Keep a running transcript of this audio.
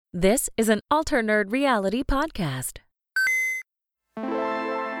This is an Alter Nerd Reality podcast.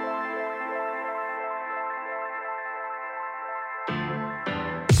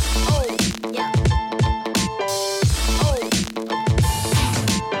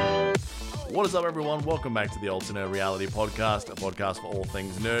 What is up, everyone? Welcome back to the Alter Nerd Reality Podcast, a podcast for all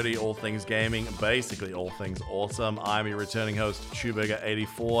things nerdy, all things gaming, basically all things awesome. I'm your returning host,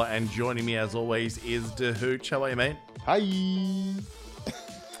 Chewburger84, and joining me as always is Dahuch. How are you, mate? Hi.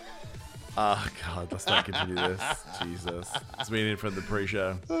 God, let's not continue this. Jesus. It's been in from the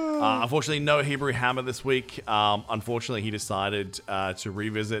pre-show. Unfortunately, no Hebrew Hammer this week. Unfortunately, he decided to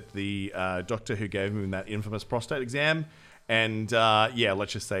revisit the doctor who gave him that infamous prostate exam. And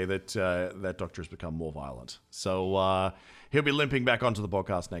let's just say that that doctor has become more violent. So he'll be limping back onto the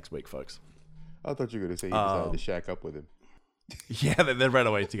podcast next week, folks. I thought you were going to say you decided to shack up with him. Yeah, they ran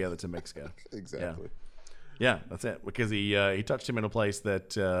away together to Mexico. Exactly. Yeah, that's it. Because he touched him in a place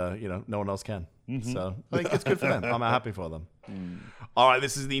that no one else can. Mm-hmm. So I think it's good for them. I'm happy for them. All right,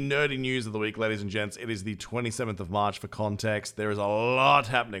 this is the nerdy news of the week, ladies and gents. It is the 27th of March. For context, there is a lot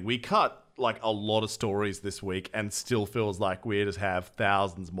happening. We cut like a lot of stories this week and still feels like we just have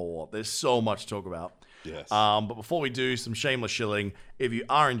thousands more. There's so much to talk about. Yes. But before we do, some shameless shilling. If you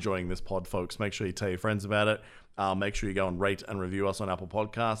are enjoying this pod, folks, make sure you tell your friends about it. Make sure you go and rate and review us on Apple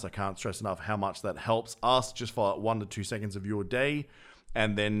Podcasts. I can't stress enough how much that helps us just for 1 to 2 seconds of your day.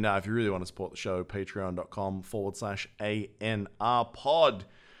 And then if you really want to support the show, patreon.com/ANR pod.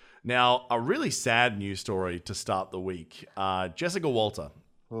 Now, a really sad news story to start the week. Jessica Walter,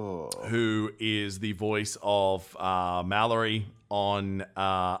 who is the voice of Mallory on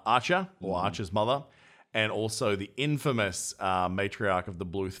Archer, or Archer's mother, and also the infamous matriarch of the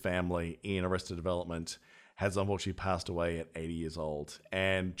Bluth family in Arrested Development, has unfortunately passed away at 80 years old.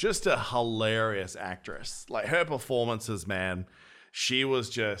 And just a hilarious actress. Like, her performances, man, she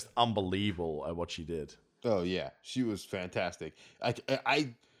was just unbelievable at what she did. Oh, yeah. She was fantastic.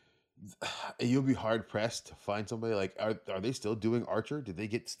 You'll be hard pressed to find somebody like, are they still doing Archer? Did they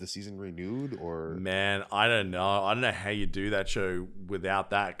get the season renewed? Or man, I don't know. I don't know how you do that show without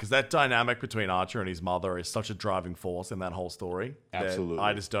that, because that dynamic between Archer and his mother is such a driving force in that whole story. Absolutely.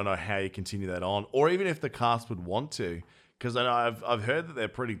 I just don't know how you continue that on, or even if the cast would want to, because I know I've heard that they're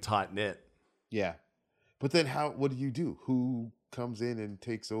pretty tight knit. Yeah, but then what do you do? Who comes in and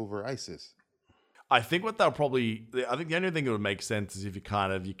takes over ISIS? I think the only thing that would make sense is if you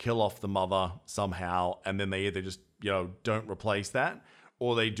kill off the mother somehow, and then they either just, don't replace that,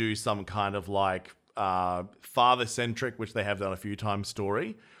 or they do some kind of like father-centric, which they have done a few times,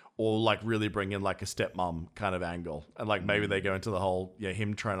 story, or like really bring in like a stepmom kind of angle. And like maybe they go into the whole,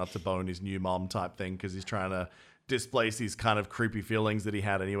 him trying not to bone his new mom type thing because he's trying to displace these kind of creepy feelings that he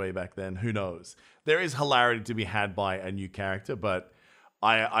had anyway back then. Who knows? There is hilarity to be had by a new character, but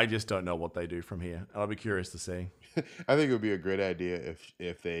I just don't know what they do from here. I'll be curious to see. I think it would be a great idea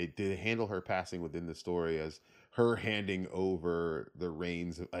if they did handle her passing within the story as her handing over the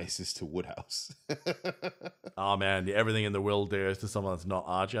reins of ISIS to Woodhouse. Oh, man. Everything in the will there is to someone that's not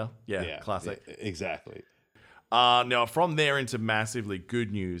Archer. Yeah, classic. Exactly. Now, from there into massively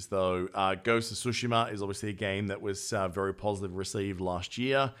good news, though, Ghosts of Tsushima is obviously a game that was very positively received last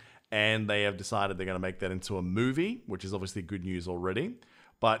year, and they have decided they're going to make that into a movie, which is obviously good news already.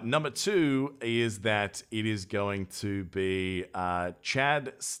 But number 2 is that it is going to be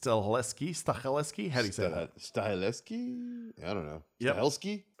Chad Stahelski. How do you say that? Stahelski? I don't know. Yep.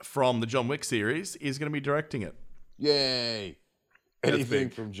 Stahelski? From the John Wick series, is going to be directing it. Yay. Anything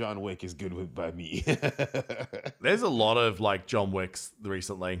from John Wick is good by me. There's a lot of like John Wicks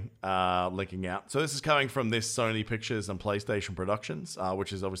recently linking out. So this is coming from this Sony Pictures and PlayStation Productions, which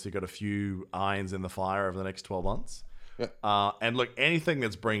has obviously got a few irons in the fire over the next 12 months. Yeah. And look, anything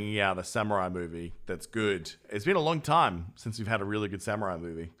that's bringing out a samurai movie that's good. It's been a long time since we've had a really good samurai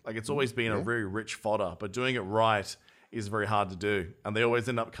movie. Like, it's always been a very rich fodder, but doing it right is very hard to do. And they always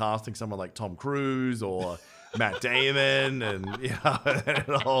end up casting someone like Tom Cruise or Matt Damon, and it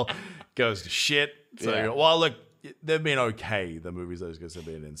all goes to shit. So, well, look, they've been okay, the movies those guys have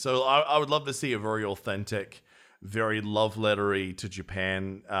been in. So I would love to see a very authentic, very love lettery to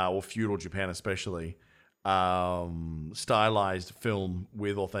Japan, or feudal Japan especially, stylized film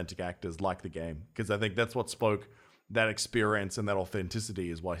with authentic actors like the game, because I think that's what spoke that experience, and that authenticity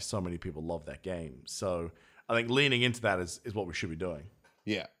is why so many people love that game. So I think leaning into that is what we should be doing.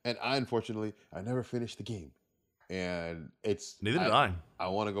 Yeah, and unfortunately, I never finished the game. And neither did I. I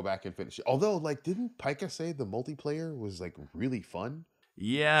want to go back and finish it. Although, like, didn't Pika say the multiplayer was like really fun?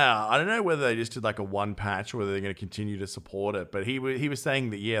 Yeah, I don't know whether they just did like a one patch or whether they're going to continue to support it. But he was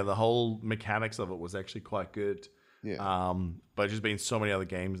saying that the whole mechanics of it was actually quite good. Yeah. But there's just been so many other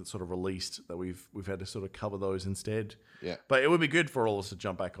games that sort of released that we've had to sort of cover those instead. Yeah. But it would be good for all of us to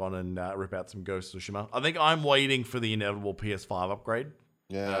jump back on and rip out some Ghosts of Tsushima. I think I'm waiting for the inevitable PS5 upgrade.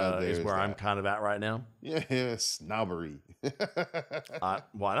 Yeah, Is where I'm that. kind of at right now. Yeah, snobbery.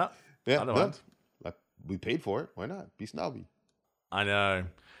 Why not? Yeah, I don't mind. We paid for it. Why not? Be snobby. I know.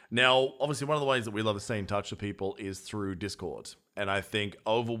 Now, obviously, one of the ways that we love to stay in touch with people is through Discord. And I think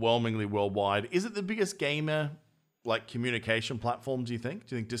overwhelmingly worldwide, is it the biggest gamer communication platform, do you think?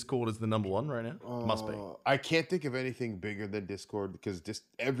 Do you think Discord is the number one right now? Must be. I can't think of anything bigger than Discord because just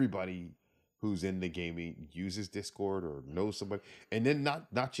everybody who's in the gaming uses Discord or knows somebody. And then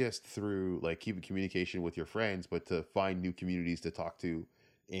not just through keeping communication with your friends, but to find new communities to talk to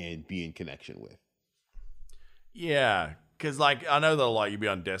and be in connection with. Yeah, because I know that you'd be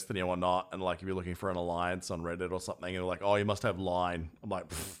on Destiny and whatnot, and if you're looking for an alliance on Reddit or something, and they're like, "Oh, you must have Line." I'm like,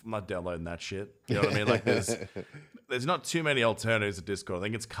 I'm not downloading that shit. You know what I mean? There's not too many alternatives to Discord. I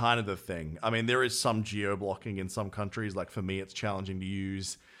think it's kind of the thing. I mean, there is some geo blocking in some countries. For me, it's challenging to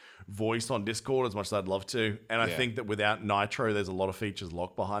use voice on Discord as much as I'd love to, and I think that without Nitro, there's a lot of features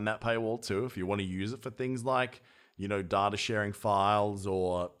locked behind that paywall too. If you want to use it for things like data sharing files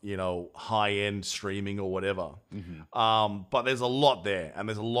or, high-end streaming or whatever. Mm-hmm. But there's a lot there, and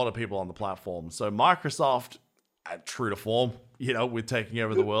there's a lot of people on the platform. So Microsoft, true to form, with taking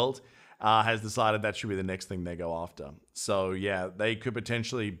over the world, has decided that should be the next thing they go after. So, yeah, they could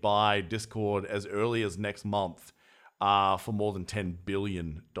potentially buy Discord as early as next month for more than $10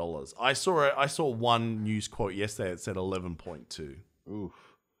 billion. I saw one news quote yesterday that said 11.2. Oof.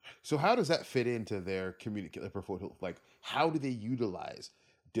 So how does that fit into their portfolio? How do they utilize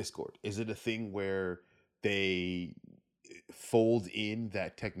Discord? Is it a thing where they fold in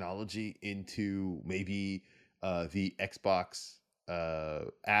that technology into maybe the Xbox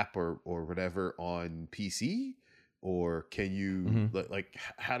app or whatever on PC? Or can you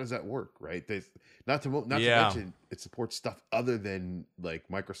how does that work? Right? There's not to mention it supports stuff other than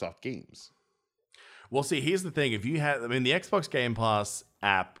Microsoft games. Well, see, here's the thing. The Xbox Game Pass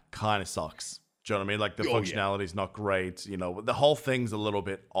app kind of sucks. Do you know what I mean? The functionality is not great. The whole thing's a little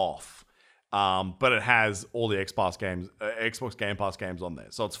bit off. But it has all the Xbox Game Pass games on there.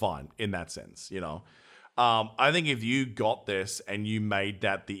 So it's fine in that sense, I think if you got this and you made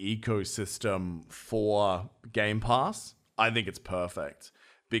that the ecosystem for Game Pass, I think it's perfect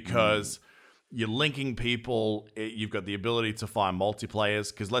because you're linking people. You've got the ability to find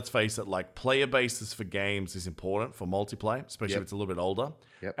multiplayers because let's face it, player bases for games is important for multiplayer, especially if it's a little bit older.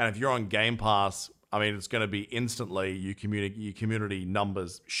 Yep. And if you're on Game Pass, it's going to be instantly your community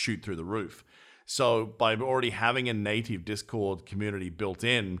numbers shoot through the roof. So by already having a native Discord community built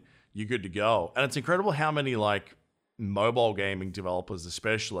in, you're good to go. And it's incredible how many mobile gaming developers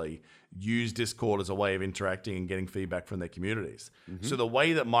especially use Discord as a way of interacting and getting feedback from their communities. Mm-hmm. So the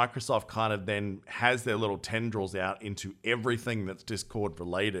way that Microsoft kind of then has their little tendrils out into everything that's Discord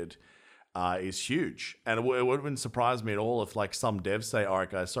related is huge. And it wouldn't surprise me at all if some devs say, all right,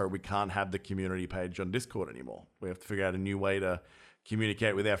 guys, sorry, we can't have the community page on Discord anymore. We have to figure out a new way to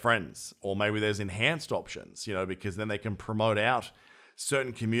communicate with our friends. Or maybe there's enhanced options, because then they can promote out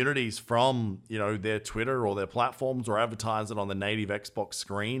certain communities from, their Twitter or their platforms or advertise it on the native Xbox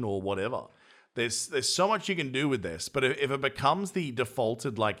screen or whatever. There's so much you can do with this. But if it becomes the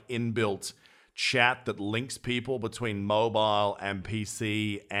defaulted inbuilt chat that links people between mobile and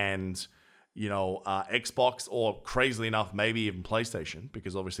PC and Xbox or crazily enough, maybe even PlayStation,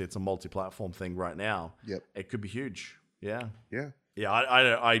 because obviously it's a multi-platform thing right now. Yep. It could be huge. Yeah. Yeah. Yeah,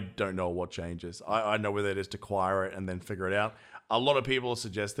 I don't know what changes. I know whether it is to acquire it and then figure it out. A lot of people have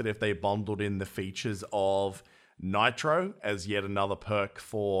suggested if they bundled in the features of Nitro as yet another perk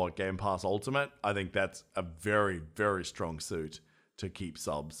for Game Pass Ultimate, I think that's a very, very strong suit to keep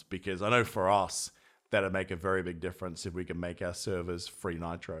subs. Because I know for us, that'd make a very big difference if we can make our servers free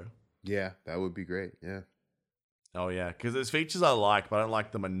Nitro. Yeah, that would be great. Yeah. Oh, yeah. Because there's features I like, but I don't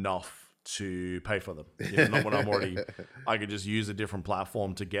like them enough to pay for them. Not when I could just use a different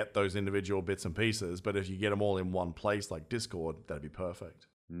platform to get those individual bits and pieces. But if you get them all in one place like Discord, that'd be perfect.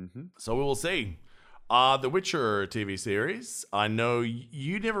 Mm-hmm. So we will see. The Witcher TV series. I know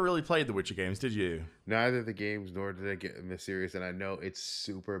you never really played the Witcher games, did you? Neither the games nor did I get in the series. And I know it's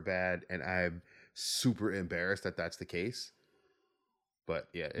super bad and I'm super embarrassed that that's the case. But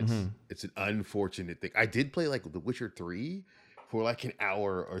yeah, it's an unfortunate thing. I did play The Witcher 3 for an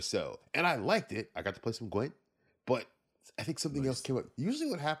hour or so. And I liked it. I got to play some Gwent. But I think something else came up. Usually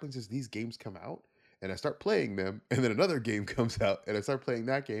what happens is these games come out and I start playing them. And then another game comes out and I start playing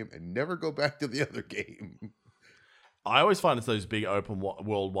that game and never go back to the other game. I always find it's those big open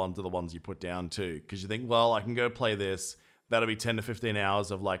world ones are the ones you put down too, because you think, well, I can go play this. That'll be 10 to 15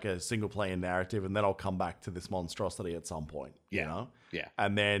 hours of like a single player narrative, and then I'll come back to this monstrosity at some point, you know? Yeah.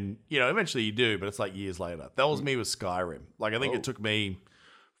 And then, eventually you do, but it's like years later. That was me with Skyrim. Like, I think it took me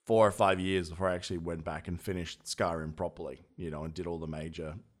 4 or 5 years before I actually went back and finished Skyrim properly, and did all the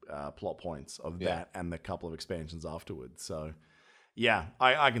major plot points of that and the couple of expansions afterwards. So, yeah,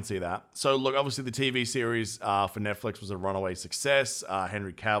 I can see that. So, look, obviously the TV series for Netflix was a runaway success.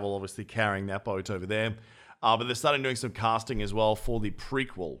 Henry Cavill obviously carrying that boat over there. But they're starting doing some casting as well for the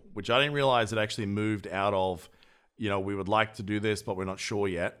prequel, which I didn't realize it actually moved out of, we would like to do this, but we're not sure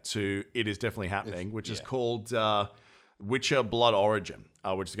yet, to it is definitely happening, which is called Witcher Blood Origin,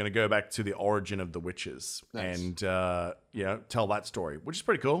 which is going to go back to the origin of the witches and, tell that story, which is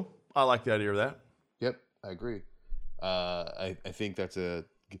pretty cool. I like the idea of that. Yep, I agree. I think that's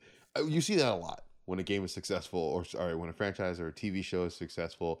you see that a lot. When a game is successful, or when a franchise or a TV show is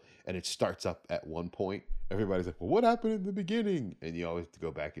successful, and it starts up at one point, everybody's like, "Well, what happened in the beginning?" And you always have to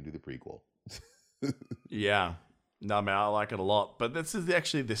go back and do the prequel. Yeah, no, man, I like it a lot. But this is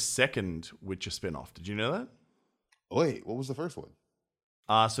actually the second Witcher spinoff. Did you know that? Wait, what was the first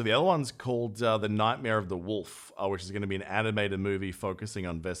one? So the other one's called The Nightmare of the Wolf, which is going to be an animated movie focusing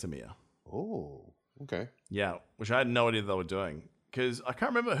on Vesemir. Oh, okay. Yeah, which I had no idea they were doing. Because I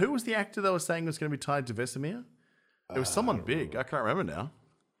can't remember, who was the actor that was saying was going to be tied to Vesemir? It was someone big. I can't remember now.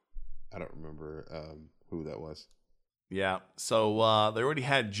 I don't remember who that was. Yeah, so they already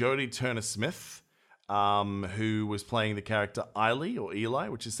had Jodie Turner-Smith, who was playing the character Eli,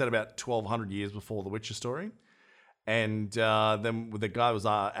 which is set about 1,200 years before the Witcher story. And then the guy who was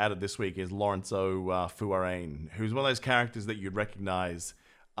added this week is Lorenzo Fuarain, who's one of those characters that you'd recognize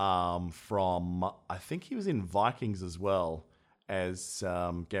from, I think he was in Vikings as well as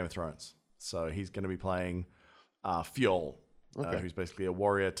Game of Thrones. So he's going to be playing Fjol, who's basically a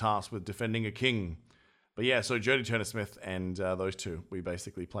warrior tasked with defending a king. But yeah, so Jodie Turner-Smith and those two, we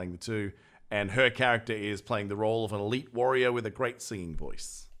basically playing the two. And her character is playing the role of an elite warrior with a great singing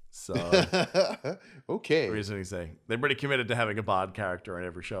voice. So, okay. What do you say? They're pretty committed to having a bard character in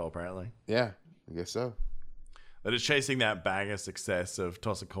every show, apparently. Yeah, I guess so. They're just chasing that banger success of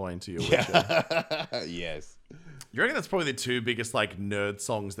toss a coin to your Witcher. Yes. You reckon that's probably the two biggest like nerd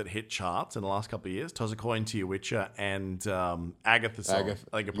songs that hit charts in the last couple of years? Toss a coin to your Witcher and Agatha song.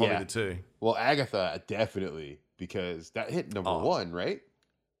 I think are probably the two. Well, Agatha, definitely, because that hit number one, right?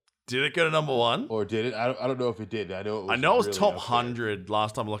 Did it go to number one? Or did it? I don't know if it did. I know it was really top 100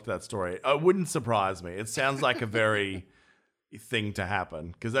 last time I looked at that story. It wouldn't surprise me. It sounds like a very thing to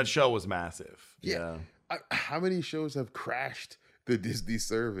happen because that show was massive. Yeah. How many shows have crashed the Disney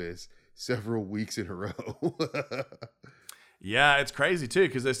service several weeks in a row? Yeah, it's crazy too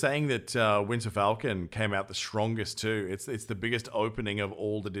because they're saying that Winter Falcon came out the strongest too. It's the biggest opening of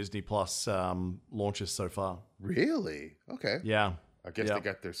all the Disney Plus launches so far. Really? Okay. Yeah. I guess they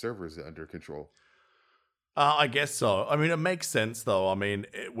got their servers under control. I guess so. I mean, it makes sense though. I mean,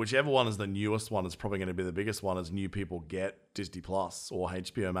 whichever one is the newest one is probably going to be the biggest one as new people get Disney Plus or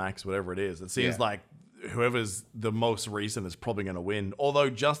HBO Max, whatever it is. It seems like whoever's the most recent is probably going to win. Although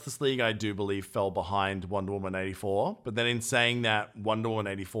Justice League, I do believe, fell behind Wonder Woman 84. But then in saying that Wonder Woman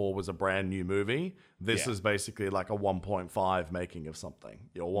 84 was a brand new movie, this is basically like a 1.5 making of something,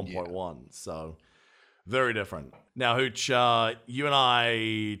 or 1.1. So very different. Now, Hooch, you and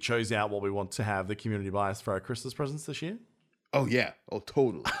I chose out what we want to have the community bias for our Christmas presents this year. Oh, yeah. Oh,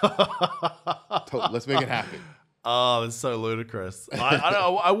 totally. Let's make it happen. Oh, that's so ludicrous.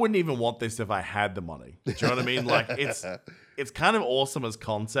 I wouldn't even want this if I had the money. Do you know what I mean? Like, it's kind of awesome as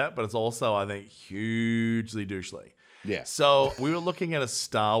concept, but it's also, I think, hugely douchely. Yeah. So we were looking at a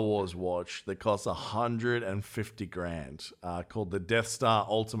Star Wars watch that costs $150,000 called the Death Star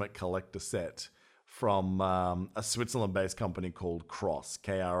Ultimate Collector Set from a Switzerland-based company called Cross,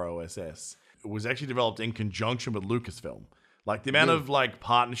 Kross. It was actually developed in conjunction with Lucasfilm. Like the amount of like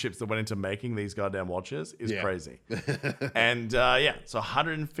partnerships that went into making these goddamn watches is crazy. And so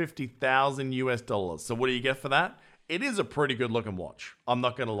 $150,000 US. So what do you get for that? It is a pretty good looking watch. I'm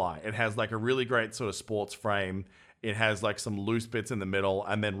not going to lie. It has like a really great sort of sports frame. It has like some loose bits in the middle.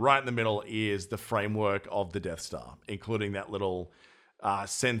 And then right in the middle is the framework of the Death Star, including that little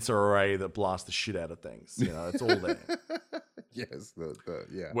sensor array that blasts the shit out of things. It's all there. Yes,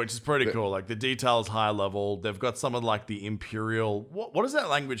 which is pretty cool. Like the details high level. They've got some of like the Imperial. What is that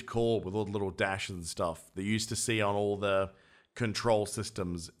language called with all the little dashes and stuff that you used to see on all the control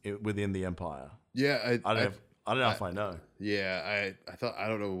systems within the Empire? Yeah, I don't know if I know. Yeah, I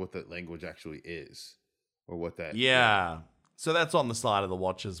don't know what that language actually is or what that. Yeah. So that's on the side of the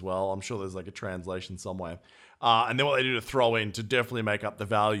watch as well. I'm sure there's like a translation somewhere. And then what they do to throw in to definitely make up the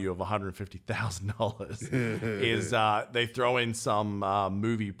value of $150,000 is they throw in some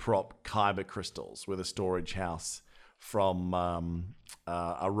movie prop kyber crystals with a storage house from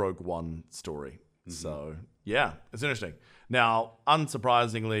a Rogue One story. So yeah, it's interesting. Now,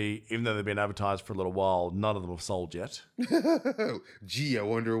 unsurprisingly, even though they've been advertised for a little while, none of them have sold yet. Gee, I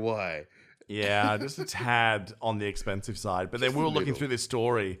wonder why. Yeah, just a tad on the expensive side. But then we were looking through this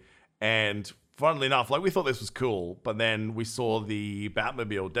story, and funnily enough, like we thought this was cool, but then we saw the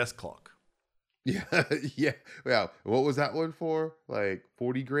Batmobile desk clock. Yeah, yeah. Wow, what was that one for? Like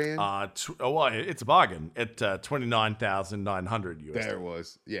 40 grand? It's a bargain at $29,900 USD. There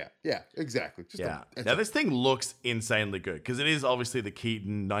was. Yeah, exactly. Now this thing looks insanely good because it is obviously the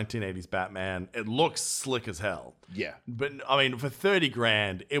Keaton 1980s Batman. It looks slick as hell. Yeah. But I mean, for 30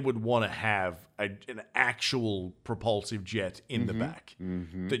 grand, it would want to have an actual propulsive jet in the back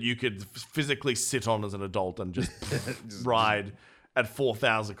that you could physically sit on as an adult and just ride at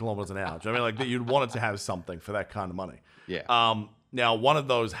 4,000 kilometers an hour. Do you know what I mean? Like you'd want it to have something for that kind of money. Yeah. Now one of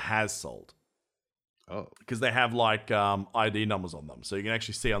those has sold. Oh. Because they have like ID numbers on them. So you can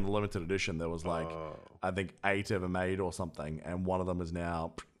actually see on the limited edition there was like I think 8 ever made or something, and one of them is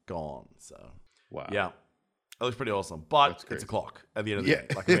now gone. So wow. Yeah. It looks pretty awesome. But it's a clock at the end of the day.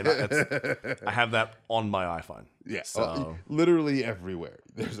 Like I have that on my iPhone. Yeah. So literally everywhere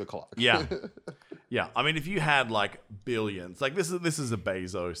there's a clock. Yeah. Yeah. I mean, if you had like billions, like this is a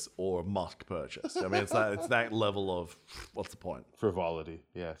Bezos or Musk purchase. I mean, it's that level of what's the point? Frivolity.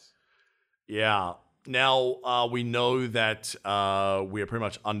 Yes. Yeah. Now, we know that we are pretty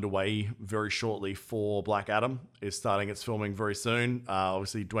much underway very shortly for Black Adam. Is starting its filming very soon.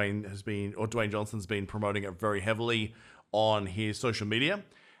 Obviously, Dwayne Johnson's been promoting it very heavily on his social media.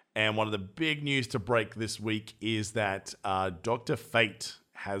 And one of the big news to break this week is that Dr. Fate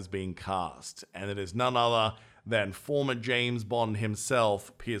has been cast. And it is none other than former James Bond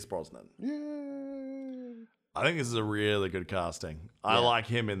himself, Pierce Brosnan. Yay. I think this is a really good casting. I like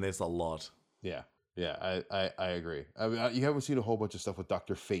him in this a lot. Yeah. Yeah, I agree. I mean, you haven't seen a whole bunch of stuff with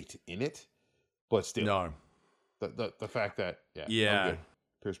Dr. Fate in it, but still. No. The fact that, yeah.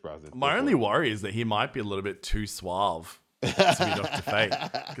 Pierce Brosnan. My only worry is that he might be a little bit too suave to be Dr. Fate.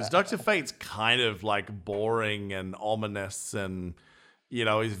 Because Dr. Fate's kind of like boring and ominous and, you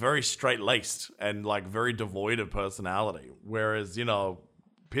know, he's very straight-laced and like very devoid of personality. Whereas, you know,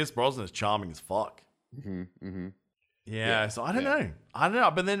 Pierce Brosnan is charming as fuck. Yeah, so I don't know.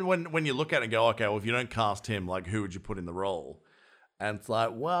 But then when you look at it and go, okay, well, if you don't cast him, like, who would you put in the role? And it's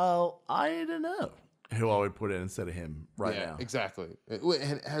like, well, I don't know who I would put in instead of him now. Exactly. Wait,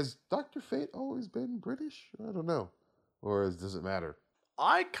 has Dr. Fate always been British? I don't know. Or does it matter?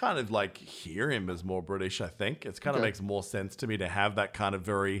 I kind of like hear him as more British, I think. It kind of makes more sense to me to have that kind of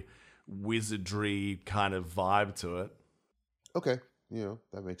very wizardry kind of vibe to it. Okay.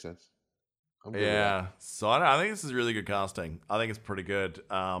 That makes sense. Yeah, so I think this is really good casting. I think it's pretty good.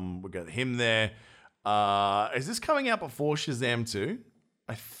 We got him there. Is this coming out before Shazam 2?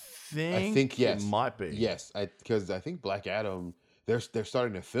 I think yes. It might be. Yes, because I think Black Adam. They're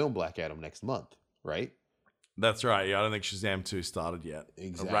starting to film Black Adam next month, right? That's right. Yeah, I don't think Shazam 2 started yet.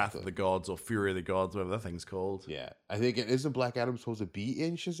 Exactly. Wrath of the Gods or Fury of the Gods, whatever that thing's called. Yeah, I think isn't Black Adam supposed to be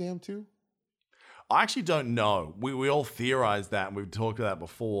in Shazam 2? I actually don't know. We all theorized that, and we've talked about that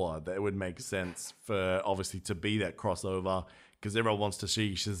before, that it would make sense for, obviously, to be that crossover, because everyone wants to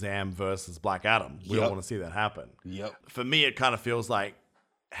see Shazam versus Black Adam. We all want to see that happen. Yep. For me, it kind of feels like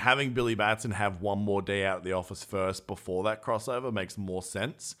having Billy Batson have one more day out at the office first before that crossover makes more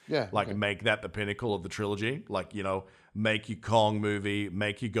sense. Yeah. Like, make that the pinnacle of the trilogy. Like, make your Kong movie,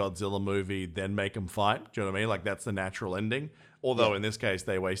 make your Godzilla movie, then make them fight. Do you know what I mean? Like, that's the natural ending. Although in this case,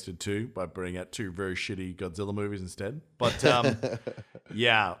 they wasted 2 by bringing out 2 very shitty Godzilla movies instead. But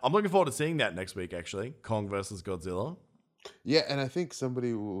yeah, I'm looking forward to seeing that next week, actually. Kong versus Godzilla. Yeah, and I think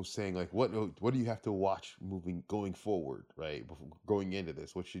somebody was saying, like, what do you have to watch going forward, right? Going into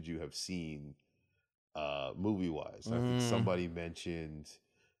this, what should you have seen movie-wise? I think somebody mentioned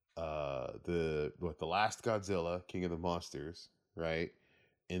the last Godzilla, King of the Monsters, right?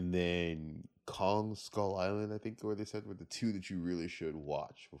 And then Kong Skull Island, I think, where they said were the 2 that you really should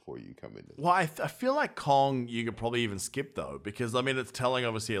watch before you come into this. Well, I feel like Kong you could probably even skip, though, because, I mean, it's telling,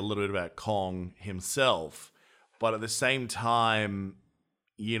 obviously, a little bit about Kong himself, but at the same time,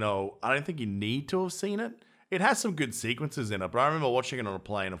 I don't think you need to have seen it. It has some good sequences in it, but I remember watching it on a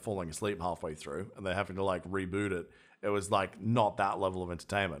plane and falling asleep halfway through, and they're having to, like, reboot it. It was, like, not that level of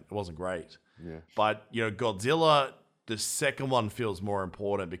entertainment. It wasn't great. Yeah. But, Godzilla, the second one feels more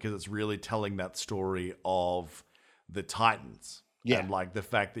important because it's really telling that story of the Titans. Yeah. And like the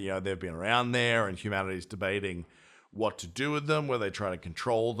fact that, they've been around there and humanity's debating what to do with them, whether they try to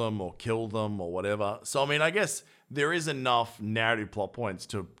control them or kill them or whatever. So, I mean, I guess there is enough narrative plot points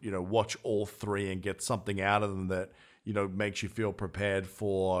to, watch all three and get something out of them that, makes you feel prepared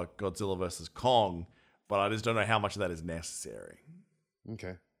for Godzilla versus Kong. But I just don't know how much of that is necessary.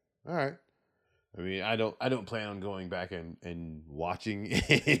 Okay. All right. I mean, I don't plan on going back and watching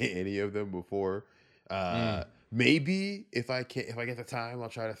any of them before. Maybe if I get the time, I'll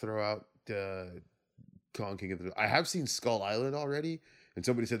try to throw out Kong King of the. I have seen Skull Island already, and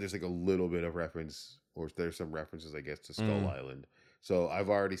somebody said there's like a little bit of reference, or there's some references, I guess, to Skull Island. So I've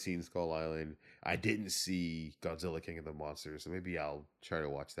already seen Skull Island. I didn't see Godzilla King of the Monsters, so maybe I'll try to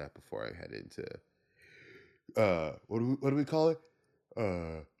watch that before I head into what do we call it?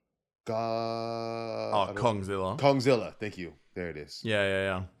 Kongzilla. Kongzilla. Thank you. There it is.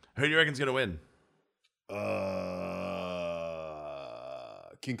 Yeah. Who do you reckon's gonna win?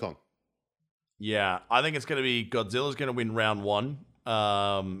 King Kong. Yeah, I think it's going to be Godzilla's going to win round one.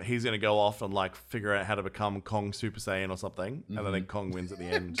 He's going to go off and like figure out how to become Kong Super Saiyan or something, and then I think Kong wins at the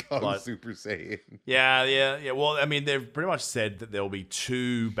end. Kong Super Saiyan. Yeah. Well, I mean, they've pretty much said that there will be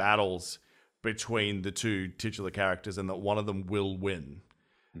 2 battles between the 2 titular characters, and that one of them will win.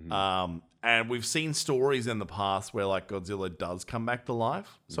 And we've seen stories in the past where like Godzilla does come back to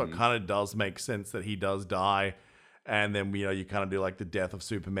life, so it kind of does make sense that he does die. And then, you kind of do like the death of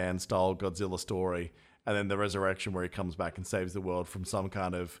Superman style Godzilla story. And then the resurrection where he comes back and saves the world from some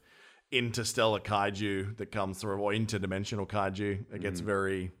kind of interstellar kaiju that comes through, or interdimensional kaiju. It gets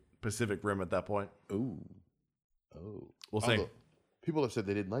very Pacific Rim at that point. Ooh. We'll see. People have said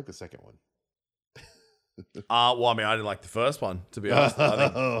they didn't like the second one. Well, I mean, I didn't like the first one, to be honest. I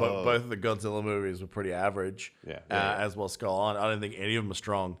think both of the Godzilla movies were pretty average. Yeah. As well, Skull Island. I don't think any of them are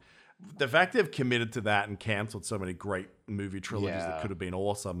strong. The fact they've committed to that and canceled so many great movie trilogies that could have been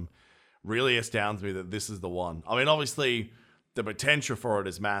awesome really astounds me that this is the one. I mean, obviously, the potential for it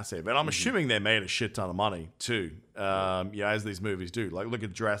is massive. And I'm assuming they made a shit ton of money, too, as these movies do. Like, look at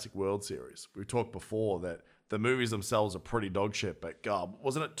the Jurassic World series. We talked before that the movies themselves are pretty dog shit. But, God,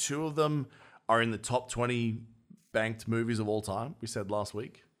 wasn't it 2 of them are in the top 20 banked movies of all time, we said last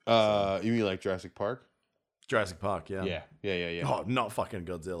week? You mean like Jurassic Park? Jurassic Park, yeah. Yeah. Oh, not fucking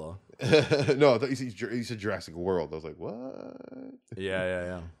Godzilla. No, I thought you said Jurassic World. I was like, what?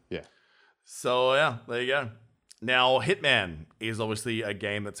 Yeah. Yeah. So, yeah, there you go. Now, Hitman is obviously a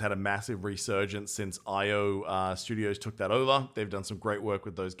game that's had a massive resurgence since IO Studios took that over. They've done some great work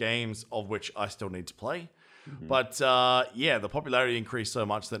with those games, of which I still need to play. But, the popularity increased so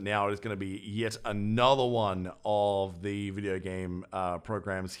much that now it is going to be yet another one of the video game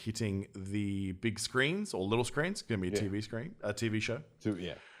programs hitting the big screens or little screens. It's going to be a TV show.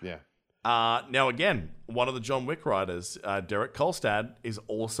 Yeah. Now, again, one of the John Wick writers, Derek Kolstad, is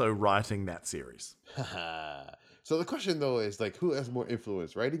also writing that series. So the question, though, is like, who has more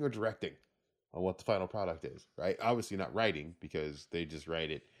influence, writing or directing, on what the final product is, right? Obviously not writing, because they just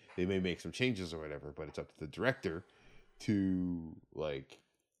write it. They may make some changes or whatever, but it's up to the director to like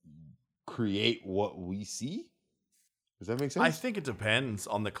create what we see. Does that make sense? I think it depends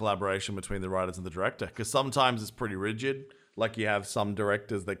on the collaboration between the writers and the director, because sometimes it's pretty rigid. Like you have some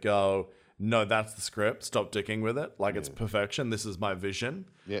directors that go, no, that's the script. Stop dicking with it. Like it's perfection. This is my vision.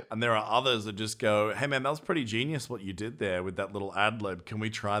 Yeah. And there are others that just go, hey, man, that was pretty genius what you did there with that little ad lib. Can we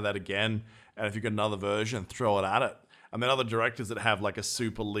try that again? And if you've got another version, throw it at it. And then other directors that have like a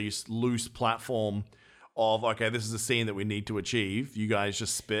super loose platform of, okay, this is a scene that we need to achieve. You guys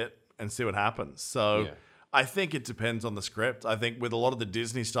just spit and see what happens. So I think it depends on the script. I think with a lot of the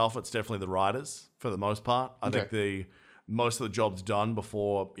Disney stuff, it's definitely the writers for the most part. I think most of the job's done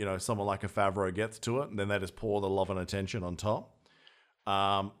before, someone like a Favreau gets to it, and then they just pour the love and attention on top.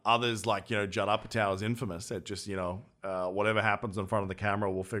 Others like, Judd Apatow is infamous at just, whatever happens in front of the camera,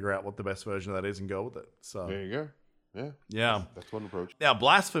 we'll figure out what the best version of that is and go with it. So there you go. Yeah. That's one approach. Now,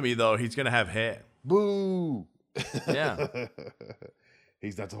 Blasphemy, though, he's going to have hair. Boo! Yeah.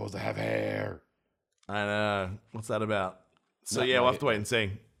 He's not supposed to have hair. I know. What's that about? So, we'll have to wait and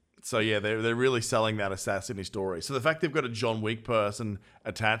see. So, they're really selling that assassin story. So, the fact they've got a John Wick person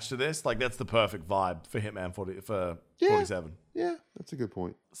attached to this, like, that's the perfect vibe for Hitman 47. Yeah, that's a good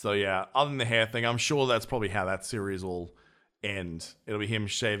point. So, other than the hair thing, I'm sure that's probably how that series will end. It'll be him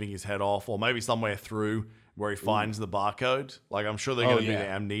shaving his head off, or maybe somewhere through where he finds the barcode. Like, I'm sure they're going to do the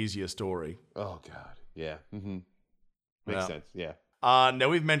amnesia story. Oh, God. Yeah. Mm-hmm. Makes sense. Yeah. Now,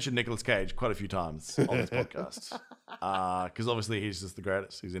 we've mentioned Nicolas Cage quite a few times on this podcast. Because obviously he's just the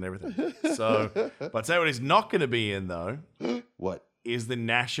greatest. He's in everything. So, but say what he's not going to be in, though. What? is the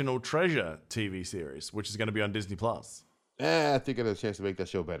National Treasure TV series, which is going to be on Disney Plus. I think I had a chance to make that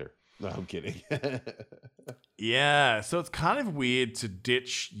show better. No, I'm kidding. Yeah, so it's kind of weird to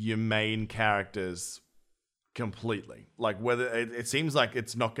ditch your main characters completely. Like whether it seems like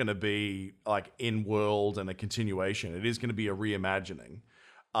it's not going to be like in world and a continuation. It is going to be a reimagining,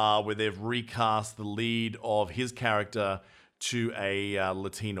 where they've recast the lead of his character to a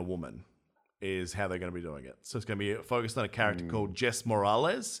Latina woman. Is how they're going to be doing it. So it's going to be focused on a character called Jess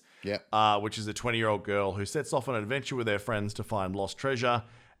Morales, which is a 20-year-old girl who sets off on an adventure with her friends to find lost treasure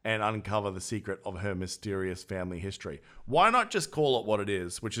and uncover the secret of her mysterious family history. Why not just call it what it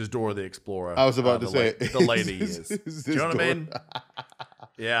is, which is Dora the Explorer? I was about to say the later years. Do you know what I mean?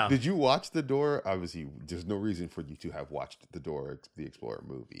 Yeah. Did you watch the Dora? Obviously, there's no reason for you to have watched the Dora the Explorer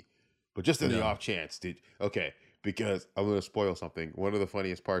movie, but just in the off chance, because I'm going to spoil something. One of the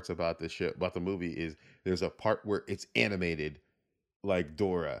funniest parts about this show, about the movie, is there's a part where it's animated like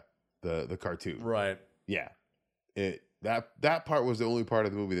Dora, the cartoon. Right. Yeah. That part was the only part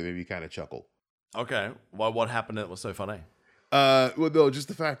of the movie that made me kind of chuckle. Okay. Well, what happened that was so funny? Well, no, just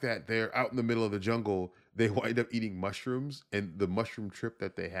the fact that they're out in the middle of the jungle, they wind up eating mushrooms, and the mushroom trip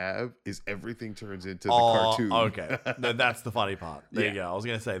that they have is everything turns into the cartoon. Okay. No, that's the funny part. There you go. I was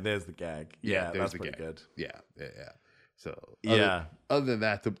going to say, there's the gag. Yeah, that's pretty good. Yeah. So, other than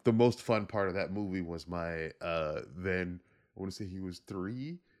that, the most fun part of that movie was my, then, I want to say he was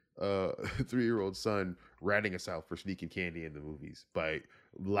 3-year-old son ratting us out for sneaking candy in the movies by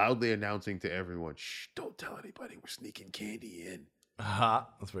loudly announcing to everyone, "Shh, don't tell anybody we're sneaking candy in."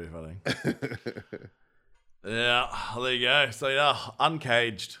 That's pretty funny. Yeah, there you go. So,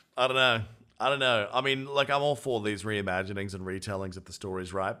 Uncaged. I don't know. I mean, like, I'm all for these reimaginings and retellings of the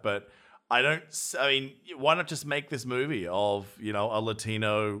stories, right? But why not just make this movie of, a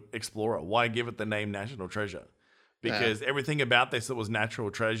Latino explorer? Why give it the name National Treasure? Because everything about this that was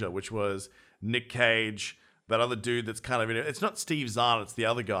Natural Treasure, which was Nick Cage, that other dude that's kind of it's not Steve Zahn, it's the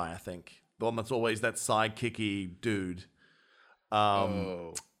other guy, I think. The one that's always that sidekicky dude.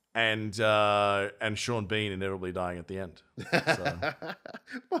 And Sean Bean inevitably dying at the end. So.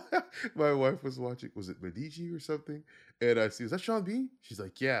 My wife was watching, was it Medici or something? And I see, is that Sean Bean? She's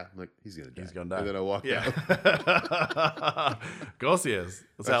like, yeah. I'm like, he's going to die. He's going to die. And then I walked out. Of course he is.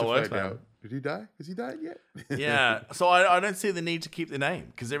 That's how it works, man. Did he die? Has he died yet? Yeah. So I don't see the need to keep the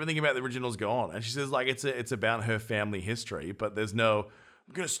name because everything about the original is gone. And she says like it's about her family history, but there's no,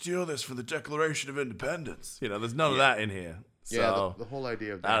 I'm going to steal this for the Declaration of Independence. There's none of that in here. So, the whole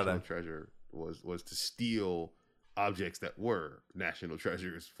idea of National Treasure was to steal objects that were national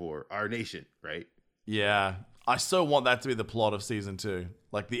treasures for our nation, right? Yeah. I so want that to be the plot of season 2.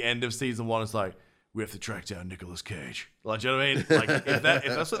 Like the end of season 1 is like, we have to track down Nicolas Cage. Like, do you know what I mean? Like, if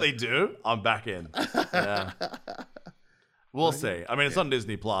that's what they do, I'm back in. Yeah. We'll see. I mean, it's on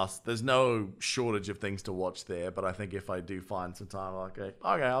Disney Plus. There's no shortage of things to watch there, but I think if I do find some time, I'm like, okay,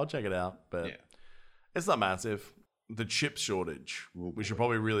 I'll check it out. But it's not massive. The chip shortage. We should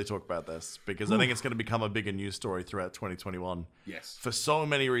probably really talk about this because I think it's going to become a bigger news story throughout 2021. Yes. For so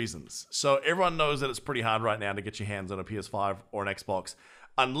many reasons. So everyone knows that it's pretty hard right now to get your hands on a PS5 or an Xbox.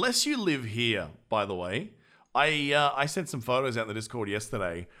 Unless you live here, by the way. I sent some photos out in the Discord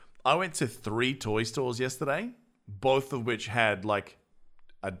yesterday. I went to 3 toy stores yesterday, both of which had like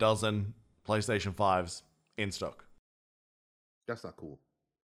a dozen PlayStation 5s in stock. That's not cool.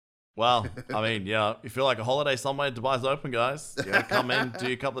 Well, I mean, you feel like a holiday somewhere, Dubai's open, guys. You gotta come in, do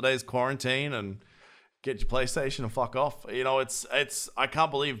a couple of days quarantine and get your PlayStation and fuck off. It's I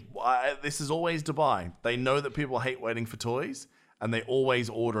can't believe this is always Dubai. They know that people hate waiting for toys and they always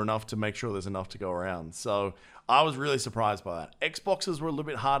order enough to make sure there's enough to go around. So I was really surprised by that. Xboxes were a little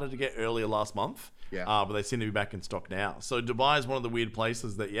bit harder to get earlier last month, but they seem to be back in stock now. So Dubai is one of the weird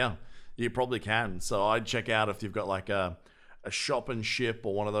places that, you probably can. So I'd check out if you've got like a shop and ship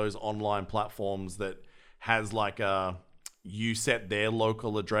or one of those online platforms that has like you set their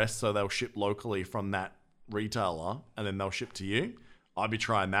local address so they'll ship locally from that retailer and then they'll ship to you. I'd be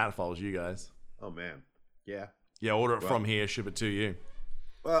trying that if I was you guys. Oh, man. Yeah. Yeah, order it from here, ship it to you.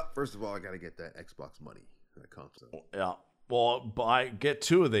 Well, first of all, I got to get that Xbox money that comes. Yeah. Well, get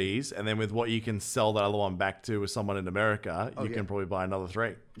 2 of these, and then with what you can sell that other one back to with someone in America, you can probably buy another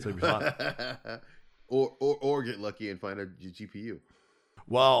 3. So it'd be fun. Or get lucky and find a GPU.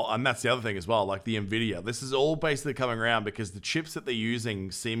 Well, and that's the other thing as well, like the NVIDIA. This is all basically coming around because the chips that they're using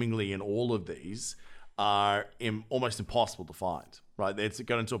seemingly in all of these are almost impossible to find, right? It's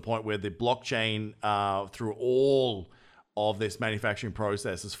gotten to a point where the blockchain through all of this manufacturing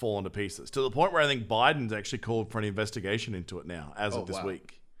process has fallen to pieces, to the point where I think Biden's actually called for an investigation into it now as of this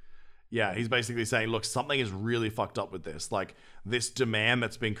week. Yeah, he's basically saying, look, something is really fucked up with this. Like, this demand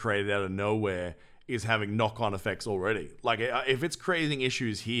that's been created out of nowhere is having knock-on effects already. Like, if it's creating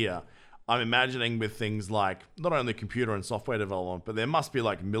issues here, I'm imagining with things like not only computer and software development, but there must be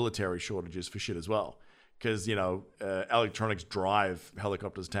like military shortages for shit as well. Because, electronics drive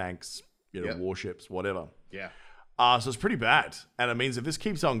helicopters, tanks, warships, whatever. Yeah. So it's pretty bad. And it means if this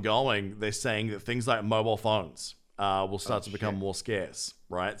keeps on going, they're saying that things like mobile phones will start to become more scarce,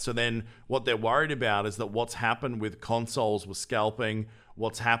 right? So then what they're worried about is that what's happened with consoles with scalping,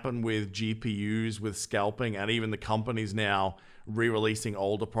 what's happened with GPUs with scalping, and even the companies now re-releasing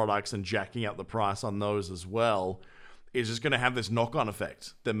older products and jacking up the price on those as well, is just going to have this knock-on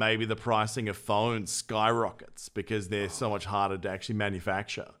effect that maybe the pricing of phones skyrockets because they're so much harder to actually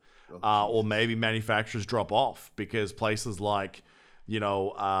manufacture. Or maybe manufacturers drop off because places like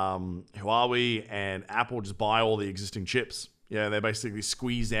Huawei and Apple just buy all the existing chips. Yeah, they basically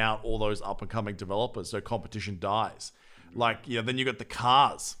squeeze out all those up and coming developers, so competition dies. Like, then you got the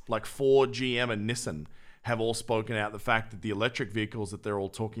cars, like Ford, GM, and Nissan have all spoken out the fact that the electric vehicles that they're all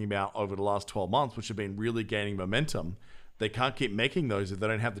talking about over the last 12 months, which have been really gaining momentum, they can't keep making those if they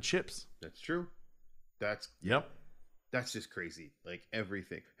don't have the chips. That's true. That's just crazy. Like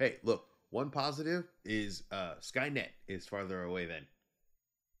everything. Hey, look, one positive is Skynet is farther away then.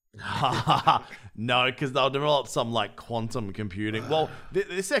 No, because they'll develop some like quantum computing. Well, this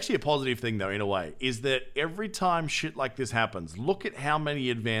is actually a positive thing though, in a way, is that every time shit like this happens, look at how many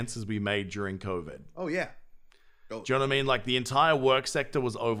advances we made during COVID. Oh yeah. Do you know what I mean? Like the entire work sector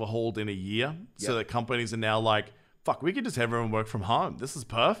was overhauled in a year, so that companies are now like, fuck, we could just have everyone work from home. This is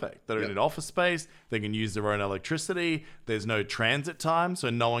perfect. They don't need office space. They can use their own electricity. There's no transit time, so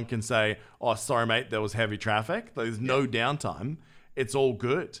no one can say, oh, sorry, mate, there was heavy traffic. There's no downtime. It's all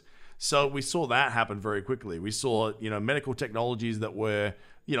good. So we saw that happen very quickly. We saw, medical technologies that were,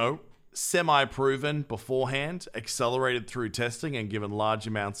 semi-proven beforehand, accelerated through testing and given large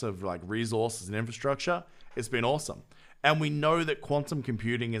amounts of like resources and infrastructure. It's been awesome. And we know that quantum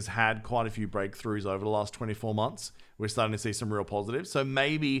computing has had quite a few breakthroughs over the last 24 months. We're starting to see some real positives. So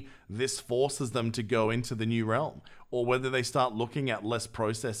maybe this forces them to go into the new realm, or whether they start looking at less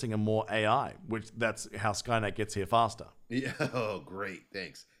processing and more AI, which that's how Skynet gets here faster. Yeah. Oh, great.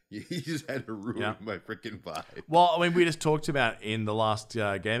 Thanks. You just had to ruin my freaking vibe. Well, I mean, we just talked about in the last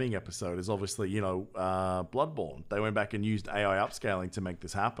gaming episode is obviously, Bloodborne. They went back and used AI upscaling to make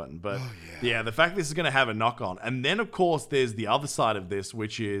this happen. But the fact this is going to have a knock on. And then, of course, there's the other side of this,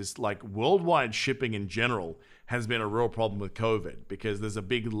 which is like worldwide shipping in general has been a real problem with COVID because there's a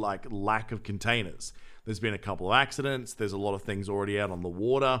big lack of containers. There's been a couple of accidents. There's a lot of things already out on the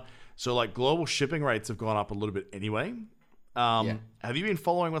water. So like global shipping rates have gone up a little bit anyway. Have you been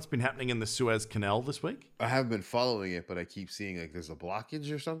following what's been happening in the Suez Canal this week? I haven't been following it, but I keep seeing like there's a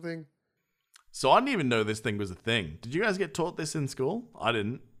blockage or something. So I didn't even know this thing was a thing. Did you guys get taught this in school? I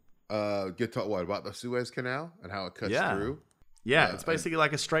didn't. Get taught what about the Suez Canal and how it cuts through? Yeah, it's basically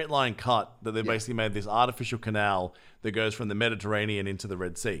like a straight line cut that they basically made this artificial canal that goes from the Mediterranean into the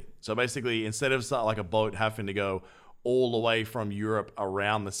Red Sea. So basically, instead of like a boat having to go all the way from Europe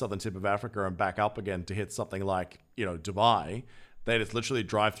around the southern tip of Africa and back up again to hit something like, Dubai, they just literally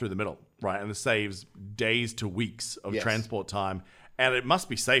drive through the middle, right? And it saves days to weeks of transport time. And it must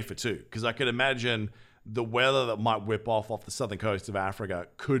be safer too, because I could imagine the weather that might whip off the southern coast of Africa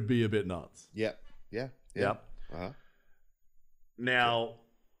could be a bit nuts. Yep. Now,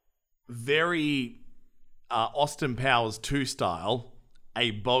 very Austin Powers 2 style,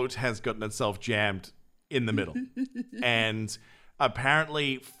 a boat has gotten itself jammed in the middle. And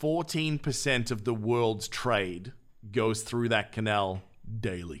apparently 14% of the world's trade goes through that canal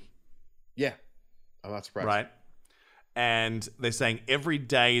daily. Yeah. I'm not surprised. Right? And they're saying every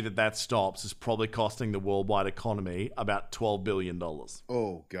day that stops is probably costing the worldwide economy about $12 billion.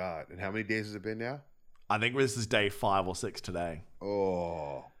 Oh, God. And how many days has it been now? I think this is day 5 or 6 today.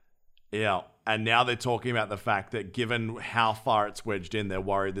 Oh. Yeah. And now they're talking about the fact that given how far it's wedged in, they're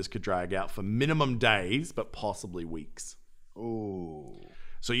worried this could drag out for minimum days, but possibly weeks. Oh.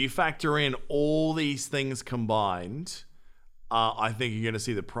 So you factor in all these things combined, I think you're going to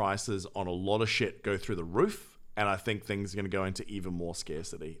see the prices on a lot of shit go through the roof. And I think things are going to go into even more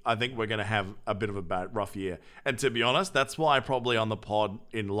scarcity. I think we're going to have a bit of a rough year. And to be honest, that's why probably on the pod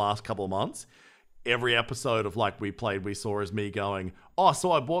in the last couple of months, every episode of like we saw is me going, oh,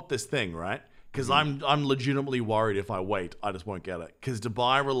 so I bought this thing, right? Because I'm legitimately worried if I wait, I just won't get it. Because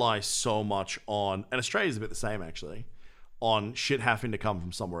Dubai relies so much on, and Australia's a bit the same actually, on shit having to come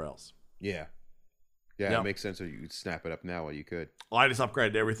from somewhere else. Yeah. Yeah, it makes sense that you snap it up now while you could. I just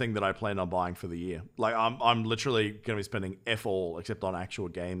upgraded everything that I plan on buying for the year. Like I'm literally going to be spending F all except on actual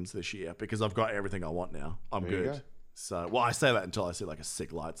games this year because I've got everything I want now. I'm There you good. go. So, well, I say that until I see like a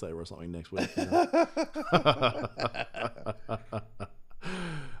sick lightsaber or something next week.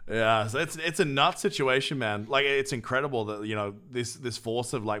 Yeah, so it's a nut situation, man. Like it's incredible that this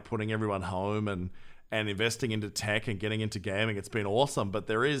force of like putting everyone home and investing into tech and getting into gaming. It's been awesome, but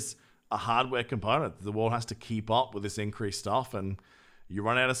there is a hardware component. The world has to keep up with this increased stuff, and you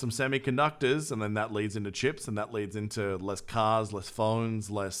run out of some semiconductors, and then that leads into chips, and that leads into less cars, less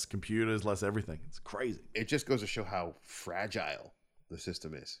phones, less computers, less everything. It's crazy. It just goes to show how fragile the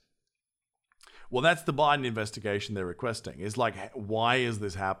system is. Well, that's the Biden investigation they're requesting. Is like, why is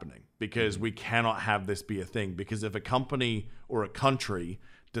this happening? Because we cannot have this be a thing. Because if a company or a country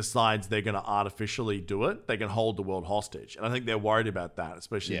decides they're going to artificially do it, they can hold the world hostage. And I think they're worried about that,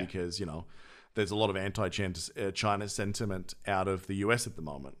 especially because, there's a lot of anti-China sentiment out of the US at the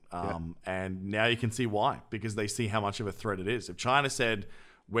moment. And now you can see why, because they see how much of a threat it is. If China said,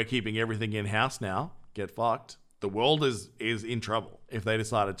 we're keeping everything in-house now, get fucked. The world is in trouble if they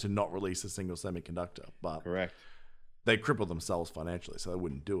decided to not release a single semiconductor. But Correct. They cripple themselves financially, so they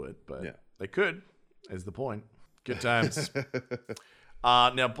wouldn't do it. But they could, is the point. Good times.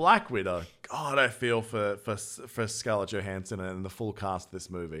 Now, Black Widow. God, I feel for Scarlett Johansson and the full cast of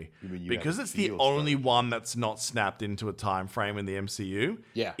this movie. Because it's the only one that's not snapped into a time frame in the MCU.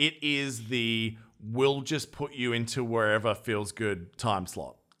 Yeah. It is we'll just put you into wherever feels good time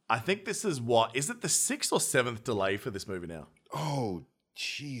slot. I think this is is it the 6th or 7th delay for this movie now? Oh,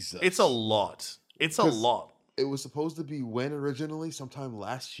 Jesus. It's a lot. It's a lot. It was supposed to be when originally? Sometime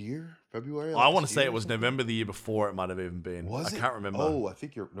last year? February? I want to say it was November the year before. It might have even been. Was it? I can't remember. Oh, I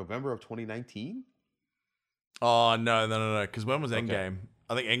think you're November of 2019? Oh, no. Because when was Endgame?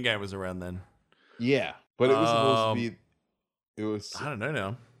 I think Endgame was around then. Yeah. But it was supposed to be... I don't know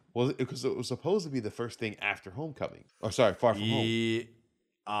now. Well, because it was supposed to be the first thing after Homecoming. Oh, sorry, Far From Home.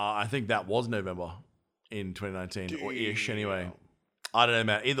 I think that was November in 2019, or ish anyway. I don't know,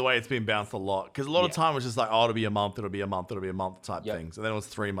 man. Either way, it's been bounced a lot. Because a lot of time was just like, it'll be a month type things. And then it was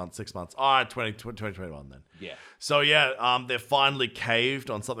 3 months, 6 months. All right, 2021 then. Yeah. So, they finally caved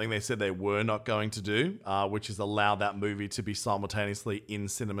on something they said they were not going to do, which is allow that movie to be simultaneously in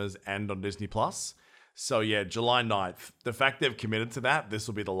cinemas and on Disney+. So, July 9th. The fact they've committed to that, this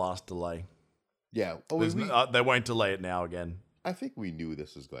will be the last delay. Yeah. They won't delay it now again. I think we knew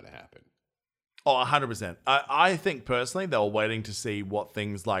this was going to happen. Oh, 100%. I think personally they were waiting to see what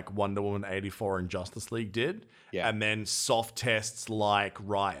things like Wonder Woman 84 and Justice League did. Yeah. And then soft tests like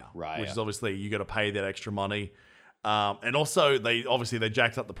Raya. Which is obviously you got to pay that extra money. And also they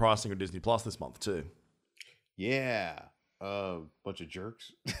jacked up the pricing of Disney Plus this month too. Yeah. Bunch of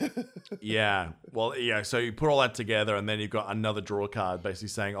jerks. Yeah. Well, so you put all that together and then you've got another draw card basically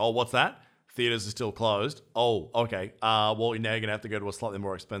saying, oh, what's that? Theaters are still closed. Oh, okay. Well, now you're going to have to go to a slightly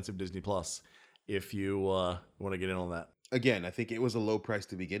more expensive Disney Plus if you want to get in on that. Again, I think it was a low price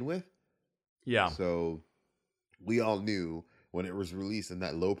to begin with. Yeah. So we all knew when it was released and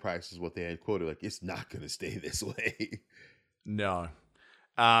that low price is what they had quoted, like, it's not going to stay this way. No.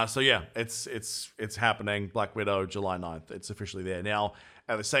 It's happening. Black Widow, July 9th. It's officially there. Now,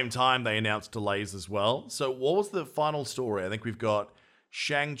 at the same time, they announced delays as well. So what was the final story? I think we've got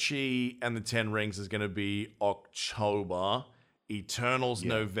Shang-Chi and the 10 Rings is going to be October, Eternals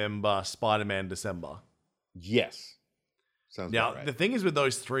November, Spider-Man December. Yes. Sounds now, about right. The thing is with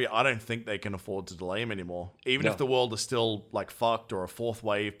those three, I don't think they can afford to delay them anymore. Even if the world is still like fucked or a fourth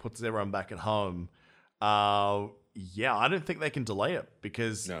wave puts everyone back at home, I don't think they can delay it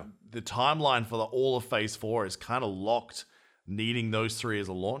because the timeline for all of Phase 4 is kind of locked, needing those three as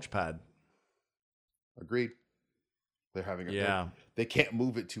a launch pad. Agreed. They're having they can't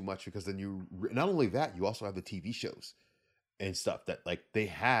move it too much because then not only that, you also have the TV shows and stuff that like they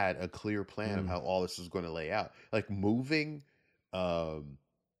had a clear plan of how all this is going to lay out. Like moving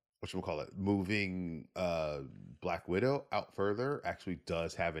moving Black Widow out further actually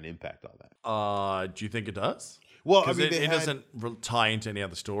does have an impact on that. Do you think it does? Well, I mean, it doesn't tie into any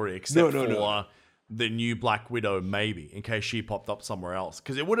other story except for the new Black Widow, maybe, in case she popped up somewhere else.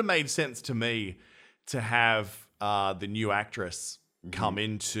 Because it would have made sense to me to have the new actress come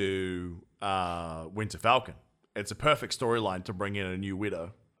into Winter Falcon. It's a perfect storyline to bring in a new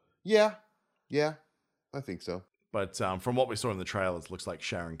Widow. Yeah, I think so. But from what we saw in the trailers, it looks like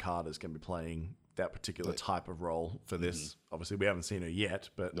Sharon Carter's going to be playing that particular type of role for this. Obviously, we haven't seen her yet,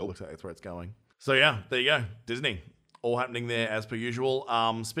 but it looks like that's where it's going. So yeah, there you go. Disney. All happening there as per usual.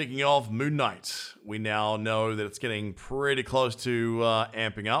 Speaking of Moon Knight, we now know that it's getting pretty close to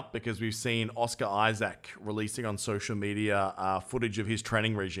amping up because we've seen Oscar Isaac releasing on social media footage of his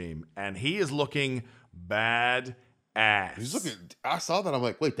training regime, and he is looking bad ass. He's looking. I saw that. I'm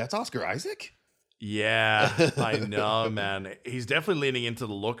like, wait, that's Oscar Isaac? Yeah, I know, man. He's definitely leaning into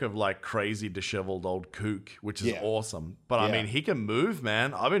the look of like crazy disheveled old kook, which is awesome. But I mean, he can move,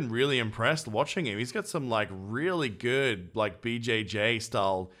 man. I've been really impressed watching him. He's got some like really good like BJJ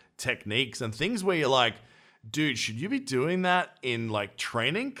style techniques and things where you're like, dude, should you be doing that in like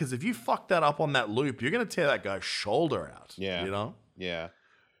training? Because if you fuck that up on that loop, you're gonna tear that guy's shoulder out. Yeah, you know. Yeah,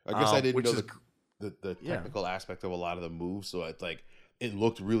 I guess I didn't know the technical aspect of a lot of the moves, so it's like. It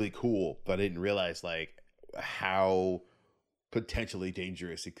looked really cool, but I didn't realize like how potentially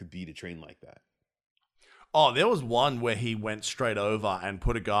dangerous it could be to train like that. Oh, there was one where he went straight over and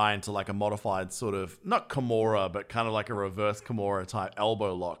put a guy into like a modified sort of, not Kimura, but kind of like a reverse Kimura type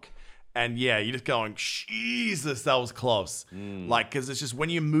elbow lock. And yeah, you're just going, Jesus, that was close. Like, because it's just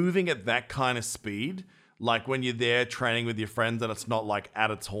when you're moving at that kind of speed, like when you're there training with your friends and it's not like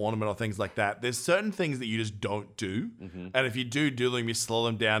at a tournament or things like that, there's certain things that you just don't do. And if you do them, you slow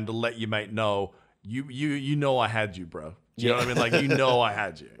them down to let your mate know, you know I had you, bro. Do you know what I mean? Like, you know I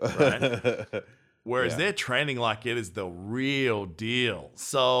had you, right? Whereas they're training like it is the real deal.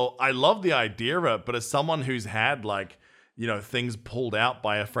 So I love the idea of it, but as someone who's had like, you know, things pulled out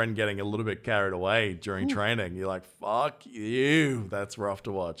by a friend getting a little bit carried away during training, you're like, fuck you. That's rough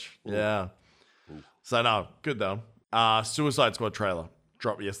to watch. Ooh. Yeah. So no, good though. Suicide Squad trailer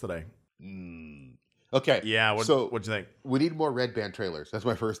dropped yesterday. Okay. Yeah. What'd you think? We need more Red Band trailers. That's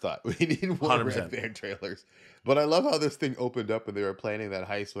my first thought. We need more 100%. Red Band trailers. But I love how this thing opened up and they were planning that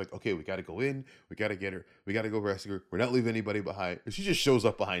heist. Like, okay, we got to go in. We got to get her. We got to go rescue her. We're not leaving anybody behind. And she just shows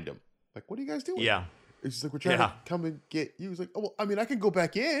up behind him. Like, what are you guys doing? Yeah. It's just like, we're trying to come and get you. He's like, oh, well, I mean, I can go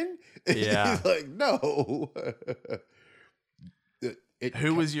back in. And yeah. He's like, no.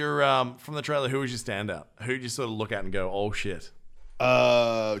 Who was your from the trailer? Who was your standout? Who did you sort of look at and go, "Oh shit"?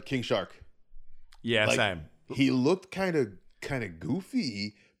 King Shark. Yeah, like, same. He looked kind of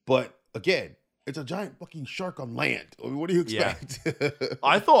goofy, but again, it's a giant fucking shark on land. I mean, what do you expect? Yeah.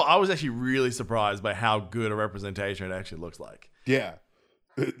 I was actually really surprised by how good a representation it actually looks like. Yeah.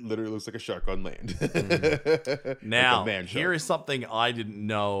 It literally looks like a shark on land. Now, like here is something I didn't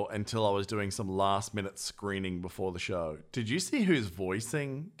know until I was doing some last minute screening before the show. Did you see who's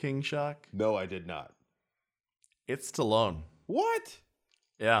voicing King Shark? No, I did not. It's Stallone. What?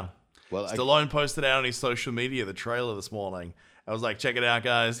 Yeah. Well, Stallone posted out on his social media the trailer this morning. I was like, check it out,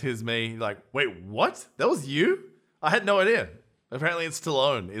 guys. Here's me. Like, wait, what? That was you? I had no idea. Apparently, it's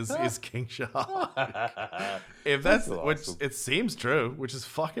Stallone is King Shark. If that's awesome. Which it seems true, which is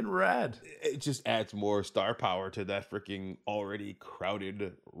fucking rad. It just adds more star power to that freaking already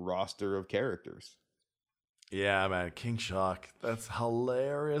crowded roster of characters. Yeah, man, King Shark. That's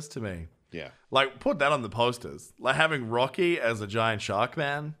hilarious to me. Yeah, like put that on the posters. Like having Rocky as a giant shark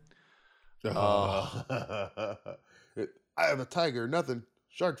man. I am a tiger, nothing.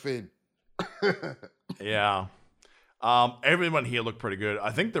 Shark fin. Yeah. Everyone here looked pretty good. I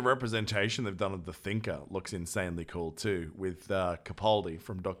think the representation they've done of the Thinker looks insanely cool too, with Capaldi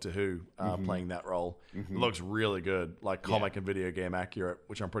from Doctor Who playing that role. It looks really good, like comic and video game accurate,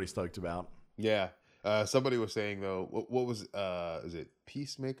 which I'm pretty stoked about. Yeah. Somebody was saying though, what was is it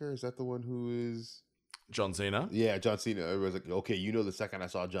Peacemaker? Is that the one who is John Cena? Yeah, John Cena. It was like, okay, you know, the second I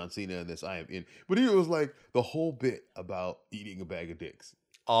saw John Cena in this, I am in. But it was like the whole bit about eating a bag of dicks.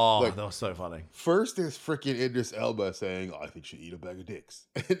 Oh, like, that was so funny. First, there's freaking Idris Elba saying, "Oh, I think you should eat a bag of dicks,"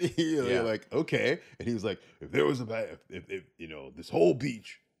 and you're like, "Okay," and he was like, "If there was a bag, if you know, this whole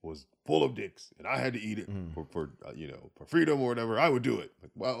beach was full of dicks, and I had to eat it for freedom or whatever, I would do it."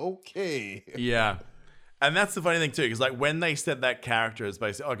 Like, well, okay, yeah. And that's the funny thing too, because like when they said that character is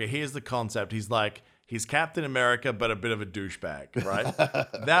basically, okay, here's the concept. He's like, he's Captain America, but a bit of a douchebag, right?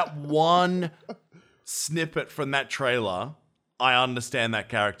 That one snippet from that trailer, I understand that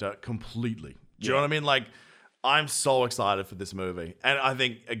character completely. Do you know what I mean? Like, I'm so excited for this movie. And I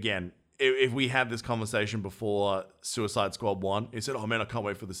think, again, if we had this conversation before Suicide Squad 1, you said, oh man, I can't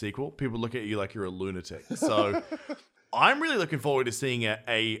wait for the sequel. People look at you like you're a lunatic. So I'm really looking forward to seeing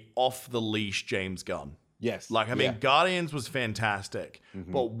a off-the-leash James Gunn. Yes. Like, I mean, Guardians was fantastic.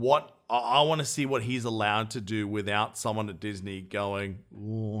 But what I want to see what he's allowed to do without someone at Disney going,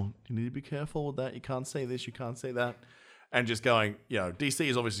 oh, you need to be careful with that. You can't say this, you can't say that. And just going, you know, DC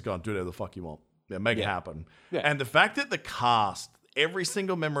is obviously going, do whatever the fuck you want. Yeah, make it happen. Yeah. And the fact that the cast, every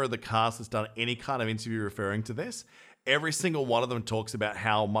single member of the cast has done any kind of interview referring to this, every single one of them talks about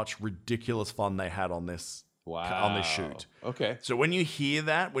how much ridiculous fun they had on this on this shoot. Okay. So when you hear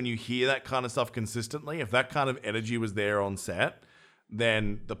that kind of stuff consistently, if that kind of energy was there on set,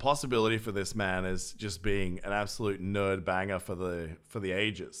 then the possibility for this man is just being an absolute nerd banger for the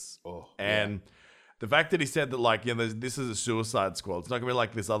ages. And the fact that he said that, like, you know, this is a Suicide Squad, it's not gonna be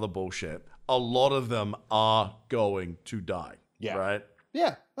like this other bullshit. A lot of them are going to die. Yeah. Right?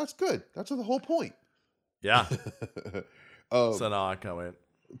 Yeah, that's good. That's the whole point. Yeah. So no, I can't wait.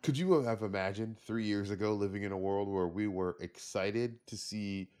 Could you have imagined 3 years ago living in a world where we were excited to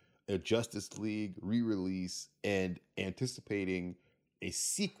see a Justice League re-release and anticipating a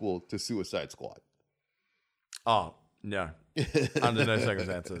sequel to Suicide Squad? Oh, no. Under no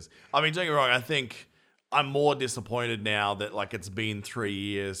circumstances. I mean, don't get me wrong, I think I'm more disappointed now that, like, it's been 3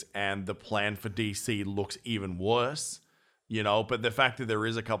 years and the plan for DC looks even worse. You know, but the fact that there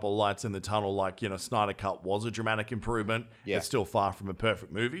is a couple of lights in the tunnel, like, you know, Snyder Cut was a dramatic improvement. Yeah. It's still far from a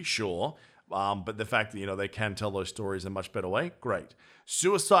perfect movie, sure. But the fact that, you know, they can tell those stories in a much better way, great.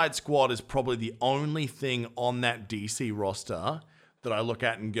 Suicide Squad is probably the only thing on that DC roster that I look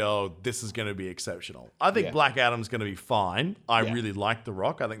at and go, this is going to be exceptional. I think Black Adam's going to be fine. I really like The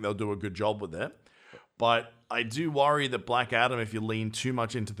Rock. I think they'll do a good job with it. But I do worry that Black Adam, if you lean too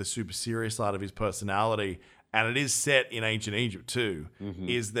much into the super serious side of his personality, and it is set in ancient Egypt too,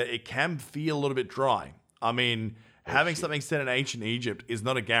 is that it can feel a little bit dry. I mean, having something set in ancient Egypt is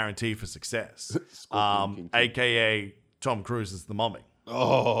not a guarantee for success. AKA Tom Cruise is the Mummy.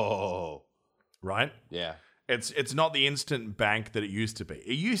 Oh. Right? Yeah. It's not the instant bank that it used to be.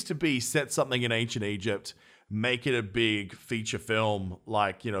 It used to be set something in ancient Egypt, make it a big feature film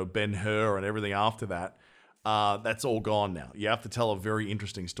like, you know, Ben-Hur and everything after that. That's all gone now. You have to tell a very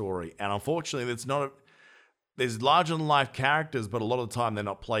interesting story. And unfortunately, there's larger-than-life characters, but a lot of the time they're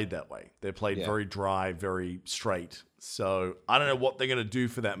not played that way. They're played very dry, very straight. So I don't know what they're going to do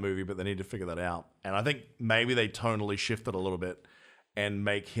for that movie, but they need to figure that out. And I think maybe they tonally shift it a little bit and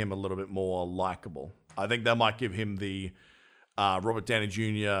make him a little bit more likable. I think they might give him the Robert Downey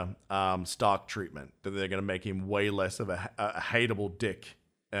Jr. Stark treatment, that they're going to make him way less of a hateable dick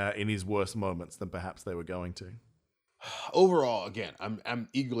in his worst moments than perhaps they were going to. Overall, again, I'm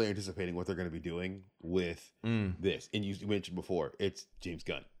eagerly anticipating what they're going to be doing with this. And you mentioned before, it's James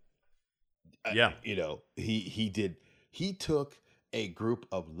Gunn. You know, he took a group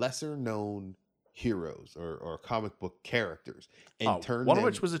of lesser known heroes or comic book characters and turned one them... of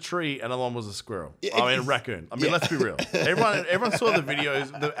which was a tree and another one was a squirrel. I mean, a raccoon. I mean, let's be real. Everyone saw the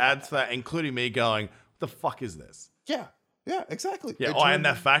videos, the ads for that, including me, going, what the fuck is this? Yeah, exactly. Yeah, and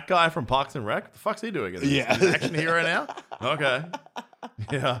that fat guy from Parks and Rec? What the fuck's he doing? He's an action hero now? Okay.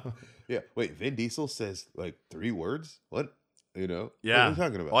 Yeah. Wait, Vin Diesel says like 3 words? What? You know? Yeah. What are you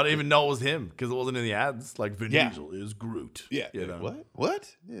talking about? I didn't even know it was him because it wasn't in the ads. Like, Vin Diesel is Groot. Yeah. You know?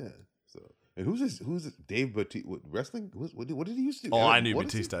 What? Yeah. So, and who's this? Dave Bautista? Wrestling? What did he used to do? Oh, I knew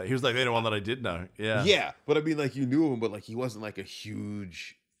Bautista. He was like the only one that I did know. Yeah. Yeah. But I mean, like, you knew him, but like he wasn't like a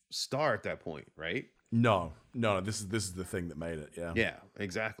huge star at that point, right? No. This is the thing that made it. Yeah. Yeah,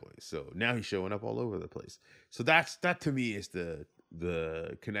 exactly. So now he's showing up all over the place. So that to me is the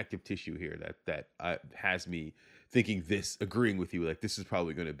connective tissue here that has me thinking agreeing with you. Like, this is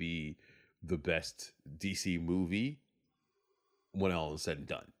probably going to be the best DC movie when all is said and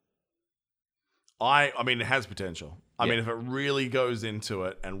done. I mean, it has potential. I mean, if it really goes into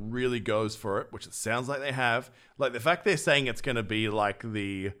it and really goes for it, which it sounds like they have, like the fact they're saying it's going to be like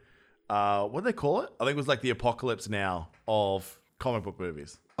the what do they call it? I think it was like the Apocalypse Now of comic book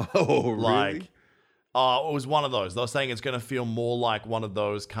movies. Oh, really? Like, it was one of those. They were saying it's going to feel more like one of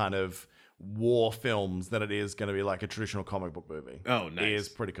those kind of war films than it is going to be like a traditional comic book movie. Oh, nice. It is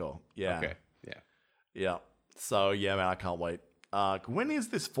pretty cool. Yeah. Okay. Yeah. So, yeah, man, I can't wait. When is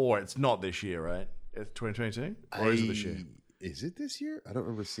this for? It's not this year, right? It's 2022? Or is it this year? Is it this year? I don't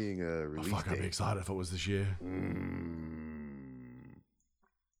remember seeing a release date. I'd be excited if it was this year.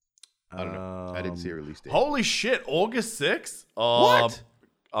 I don't know. I didn't see a release date. Holy shit, August 6th? What?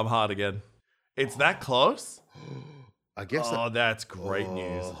 I'm hard again. It's that close? I guess. That's great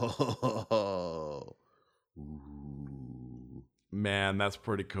news. Man, that's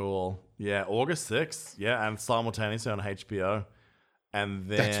pretty cool. Yeah, August 6th. Yeah, and simultaneously on HBO. And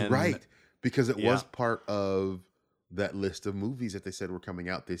then... That's right. Because it was part of that list of movies that they said were coming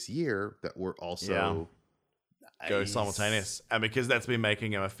out this year that were also... Go simultaneous. And because that's been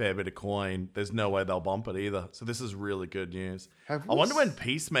making them a fair bit of coin, there's no way they'll bump it either. So this is really good news. I wonder when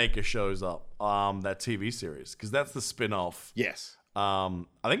Peacemaker shows up, that TV series, because that's the spin-off. Yes. I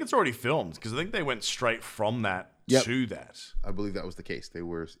think it's already filmed, because I think they went straight from that to that. I believe that was the case. They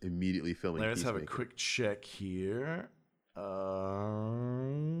were immediately filming Let's have a quick check here.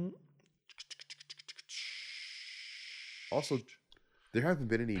 Also, there haven't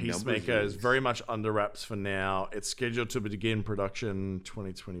been any Peacemaker numbers is very much under wraps for now. It's scheduled to begin production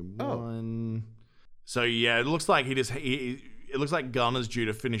 2021. So yeah, it looks like it looks like Gunn is due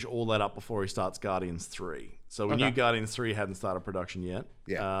to finish all that up before he starts Guardians 3. So we knew Guardians 3 hadn't started production yet.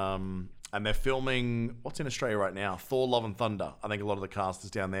 Yeah. And they're filming, what's in Australia right now? Thor Love and Thunder. I think a lot of the cast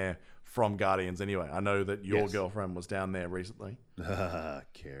is down there from Guardians anyway. I know that your girlfriend was down there recently.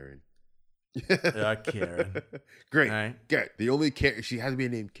 Karen. Karen. Great. Hey. The only Karen. She has to be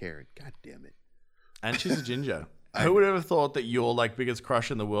named Karen. God damn it. And she's a ginger. Who would have ever thought that your biggest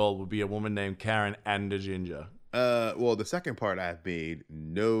crush in the world would be a woman named Karen and a ginger? Well, the second part I've made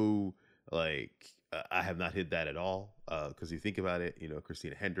I have not hit that at all. Because you think about it,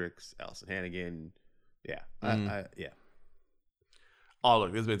 Christina Hendricks, Allison Hannigan. Yeah. Yeah. Oh,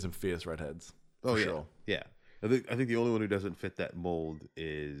 look, there's been some fierce redheads. Oh, yeah. Sure. Yeah. I think the only one who doesn't fit that mold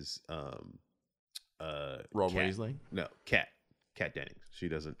is Ron Weasley? No, Kat Dennings. She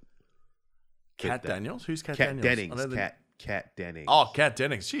doesn't. Kat Daniels? Who's Kat Dennings? Kat Dennings. Oh, Kat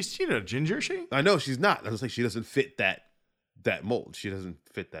Dennings. She's not a ginger, is she? I know she's not. I was like, she doesn't fit that mold. She doesn't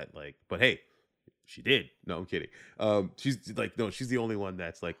fit that But hey, she did. No, I'm kidding. She's she's the only one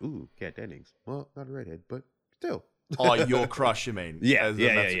that's ooh, Kat Dennings. Well, not a redhead, but still. Oh, your crush, you mean? Yeah.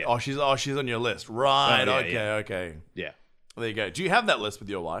 Oh, she's on your list, right? Oh, yeah, Okay. Yeah. There you go. Do you have that list with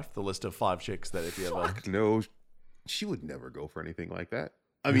your wife? The list of 5 chicks that if you ever... Fuck no, she would never go for anything like that.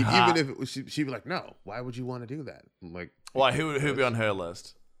 I mean, even if it was, she'd be like, no, why would you want to do that? I'm like, why? Who'd be on her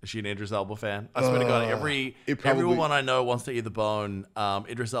list? Is she an Idris Elba fan? I swear to God, every woman I know wants to either bone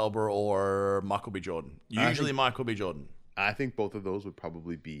Idris Elba or Michael B. Jordan. Usually Michael B. Jordan. I think both of those would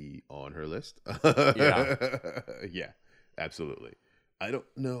probably be on her list. Yeah. Yeah, absolutely. I don't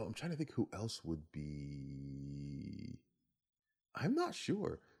know. I'm trying to think who else would be. I'm not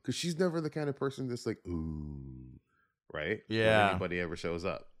sure. Because she's never the kind of person that's like, ooh, right? Yeah. When anybody ever shows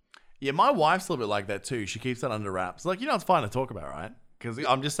up. Yeah, my wife's a little bit like that too. She keeps that under wraps. It's fine to talk about, right? Because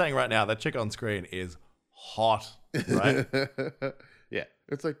I'm just saying right now, that chick on screen is hot, right? Yeah.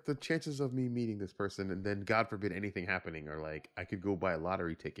 It's like the chances of me meeting this person and then, God forbid, anything happening are I could go buy a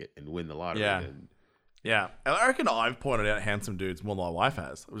lottery ticket and win the lottery. Yeah. Yeah. And I reckon I've pointed out handsome dudes more than my wife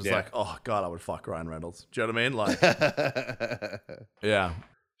has. I was just oh, God, I would fuck Ryan Reynolds. Do you know what I mean? Yeah.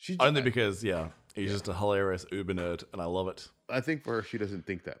 Only because, he's just a hilarious uber nerd and I love it. I think for her, she doesn't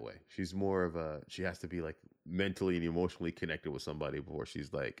think that way. She's more of she has to be mentally and emotionally connected with somebody before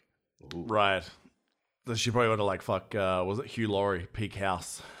she's like, ooh. Right. So she probably want to fuck, was it Hugh Laurie, Peak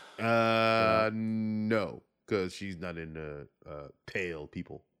House? No, because she's not into pale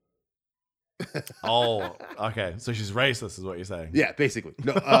people. Oh, okay. So she's racist is what you're saying. Yeah, basically.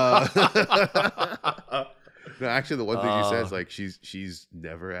 No, no, actually the one thing she says, she's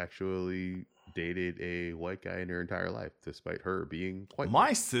never actually dated a white guy in her entire life, despite her being white.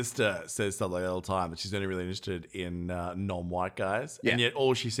 My sister says something all the time that she's only really interested in non-white guys, and yet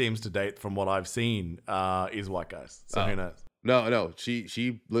all she seems to date, from what I've seen, is white guys. So who knows? No,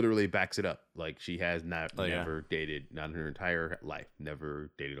 she literally backs it up. She has never dated, not in her entire life,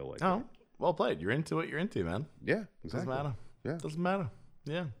 never dated a white guy. Oh, well played. You're into it. You're into, man. Yeah, exactly. Doesn't matter. Yeah, doesn't matter.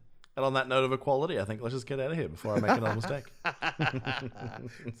 Yeah. And on that note of equality, I think let's just get out of here before I make another mistake.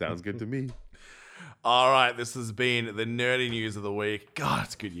 Sounds good to me. All right, this has been the nerdy news of the week. God,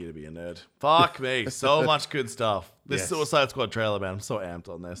 it's a good year to be a nerd. Fuck me. So much good stuff. This Suicide Squad trailer, man, I'm so amped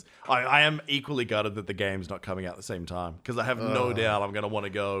on this. I am equally gutted that the game's not coming out at the same time, because I have no doubt I'm going to want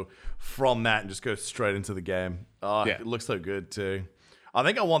to go from that and just go straight into the game. It looks so good, too. I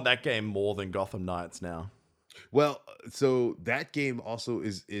think I want that game more than Gotham Knights now. Well, so that game also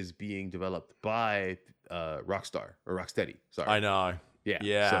is being developed by Rockstar, or Rocksteady. Sorry. I know.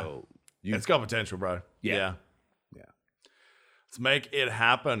 Yeah. So it's got potential, bro. Yeah. Let's make it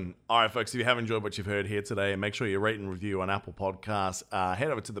happen. All right, folks, if you have enjoyed what you've heard here today, make sure you rate and review on Apple Podcasts. Head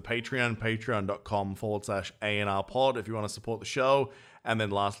over to the Patreon, patreon.com/ANR pod if you want to support the show. And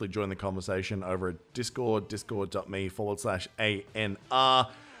then lastly, join the conversation over at Discord, discord.me/ANR.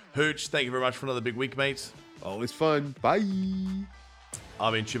 Hooch, thank you very much for another big week, mate. Always fun. Bye.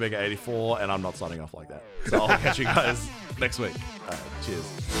 I've been Chewbacca84, and I'm not signing off like that. So I'll catch you guys next week. All right, cheers.